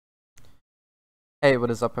Hey,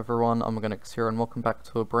 what is up everyone, Omogonix here and welcome back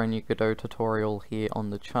to a brand new Godot tutorial here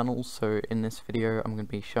on the channel. So in this video I'm going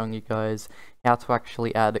to be showing you guys how to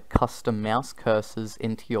actually add custom mouse cursors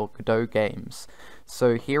into your Godot games.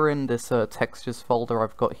 So here in this textures folder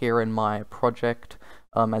I've got here in my project,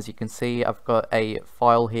 as you can see I've got a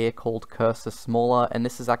file here called cursor smaller, and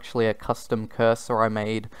this is actually a custom cursor I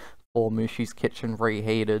made for Mushi's Kitchen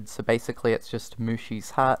Reheated. So basically it's just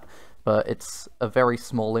Mushi's hat, but it's a very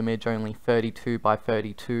small image, only 32 by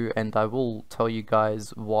 32, and I will tell you guys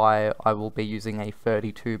why I will be using a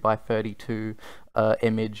 32 by 32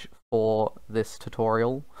 image for this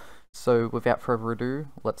tutorial. So without further ado,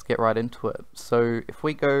 let's get right into it. So if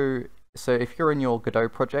you're in your Godot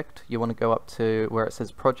project, you want to go up to where it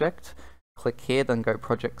says project, click here, then go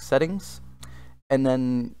project settings, and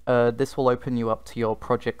then this will open you up to your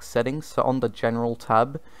project settings. So on the general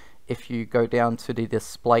tab, if you go down to the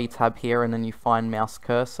display tab here and then you find mouse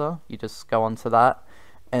cursor, you just go onto that,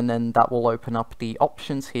 and then that will open up the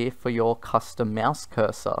options here for your custom mouse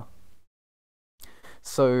cursor.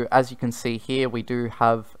 So as you can see here, we do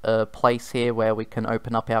have a place here where we can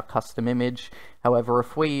open up our custom image. However,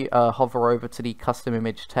 if we hover over to the custom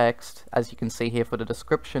image text, as you can see here for the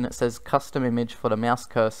description, it says custom image for the mouse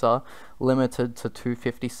cursor limited to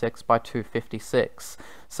 256 by 256.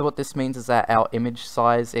 So what this means is that our image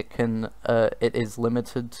size, it is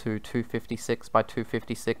limited to 256 by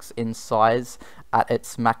 256 in size at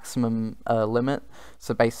its maximum limit.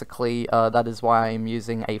 So basically that is why I'm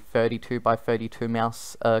using a 32 by 32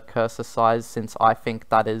 mouse cursor size, since I think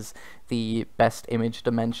that is the best image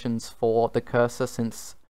dimensions for the cursor,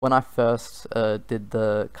 since when I first did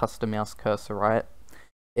the custom mouse cursor, right,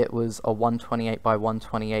 it was a 128 by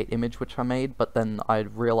 128 image which I made, but then I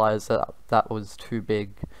realized that that was too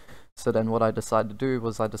big. So then what I decided to do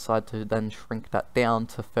was I decided to then shrink that down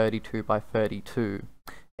to 32 by 32.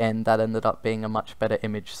 And that ended up being a much better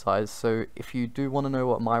image size. So if you do want to know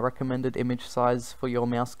what my recommended image size for your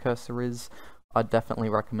mouse cursor is, I'd definitely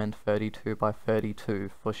recommend 32 by 32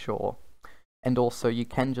 for sure. And also you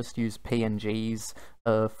can just use PNGs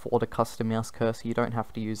for the custom mouse cursor. You don't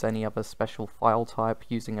have to use any other special file type.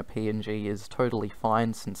 Using a PNG is totally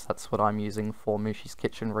fine, since that's what I'm using for Mushi's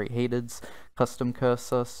Kitchen Reheated's custom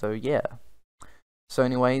cursor, so yeah. So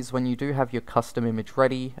anyways, when you do have your custom image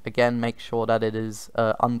ready, again make sure that it is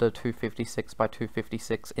under 256 by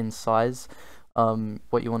 256 in size.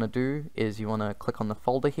 What you want to do is you want to click on the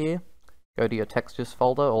folder here, go to your textures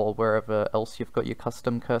folder or wherever else you've got your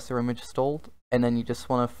custom cursor image installed, and then you just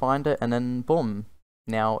want to find it, and then boom,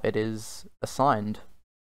 now it is assigned.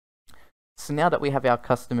 So now that we have our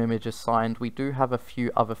custom image assigned, we do have a few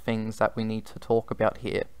other things that we need to talk about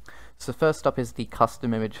here. So first up is the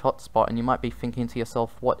custom image hotspot, and you might be thinking to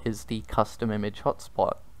yourself, what is the custom image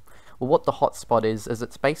hotspot? Well, what the hotspot is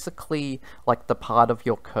it's basically like the part of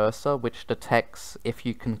your cursor which detects if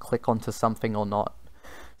you can click onto something or not.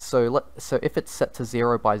 So if it's set to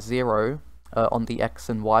 0 by 0 on the X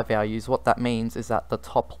and Y values, what that means is that the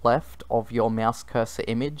top left of your mouse cursor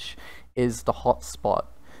image is the hotspot.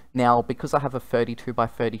 Now, because I have a 32 by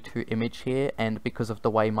 32 image here, and because of the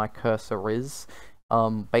way my cursor is,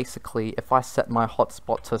 basically if I set my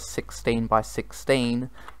hotspot to 16 by 16,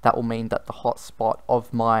 that will mean that the hotspot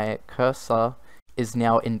of my cursor is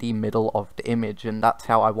now in the middle of the image, and that's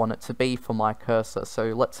how I want it to be for my cursor. So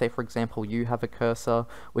let's say for example you have a cursor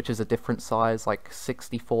which is a different size, like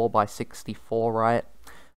 64 by 64, right?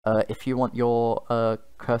 If you want your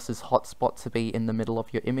cursor's hotspot to be in the middle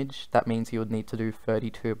of your image, that means you would need to do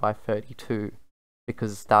 32 by 32,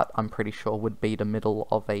 because that, I'm pretty sure, would be the middle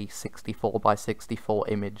of a 64 by 64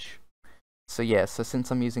 image. So yeah, so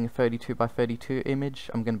since I'm using a 32 by 32 image,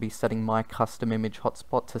 I'm going to be setting my custom image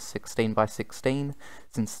hotspot to 16 by 16,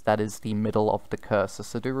 since that is the middle of the cursor.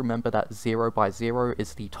 So do remember that 0 by 0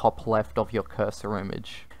 is the top left of your cursor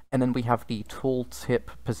image. And then we have the tooltip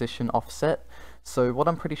position offset. So what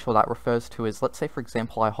I'm pretty sure that refers to is, let's say for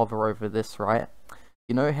example I hover over this, right?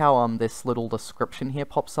 You know how this little description here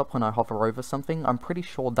pops up when I hover over something? I'm pretty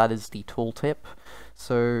sure that is the tooltip.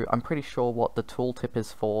 So I'm pretty sure what the tooltip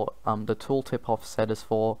is for, the tooltip offset is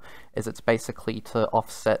for, is it's basically to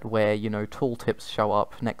offset where, you know, tooltips show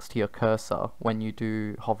up next to your cursor when you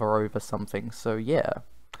do hover over something. So yeah,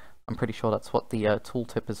 I'm pretty sure that's what the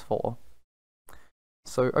tooltip is for.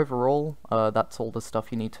 So overall, that's all the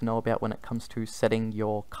stuff you need to know about when it comes to setting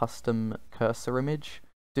your custom cursor image.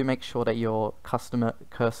 Do make sure that your custom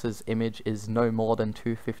cursor's image is no more than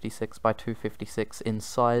 256 by 256 in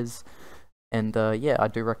size. And yeah, I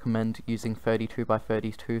do recommend using 32 by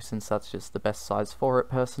 32, since that's just the best size for it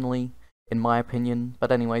personally, in my opinion. But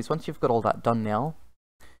anyways, once you've got all that done now,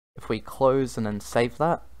 if we close and then save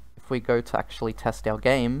that, if we go to actually test our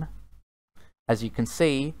game, as you can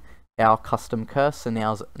see, our custom cursor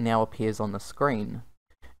now appears on the screen.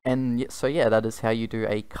 And so yeah, that is how you do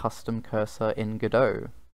a custom cursor in Godot.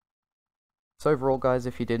 So overall guys,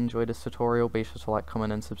 if you did enjoy this tutorial, be sure to like,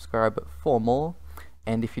 comment and subscribe for more.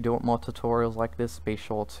 And if you do want more tutorials like this, be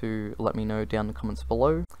sure to let me know down in the comments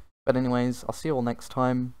below. But anyways, I'll see you all next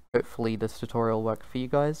time. Hopefully this tutorial worked for you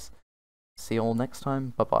guys. See you all next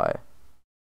time. Bye bye.